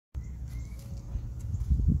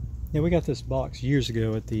Yeah, we got this box years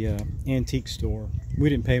ago at the antique store. We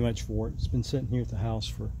didn't pay much for it. It's been sitting here at the house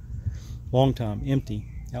for a long time, empty,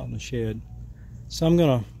 out in the shed. So I'm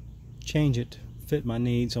gonna change it to fit my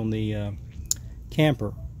needs on the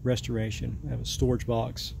camper restoration. I have a storage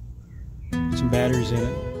box, some batteries in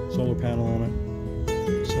it, solar panel on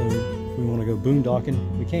it. So if we want to go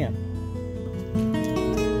boondocking, we can.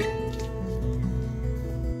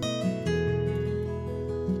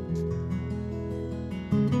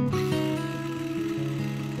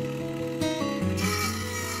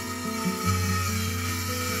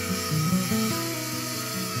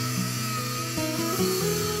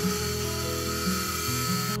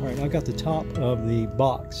 Alright, I've got the top of the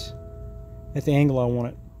box at the angle I want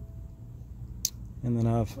it. And then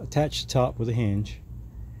I've attached the top with a hinge.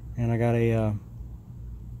 And I got a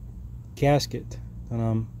gasket that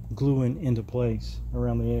I'm gluing into place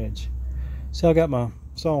around the edge. So I got my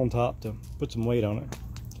saw on top to put some weight on it.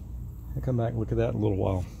 I'll come back and look at that in a little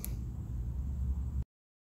while.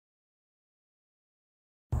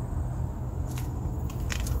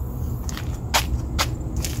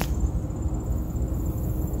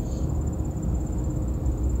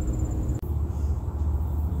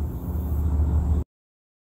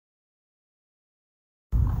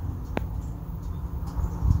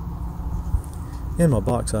 In my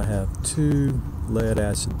box I have 2 lead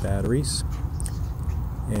acid batteries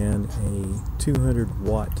and a 200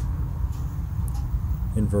 watt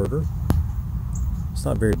inverter. It's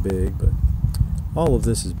not very big, but all of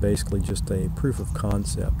this is basically just a proof of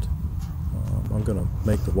concept. I'm going to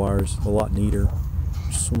make the wires a lot neater.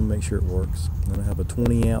 Just want to make sure it works. And then I have a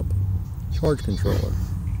 20 amp charge controller.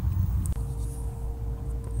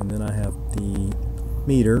 And then I have the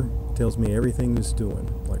meter. Tells me everything it's doing.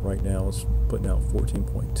 Like right now it's putting out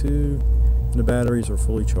 14.2 and the batteries are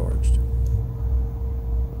fully charged.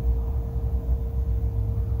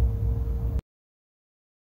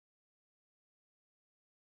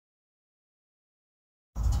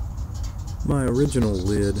 My original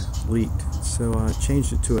lid leaked, so I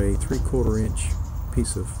changed it to a 3/4 inch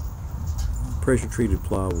piece of pressure treated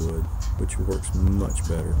plywood, which works much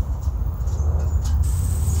better.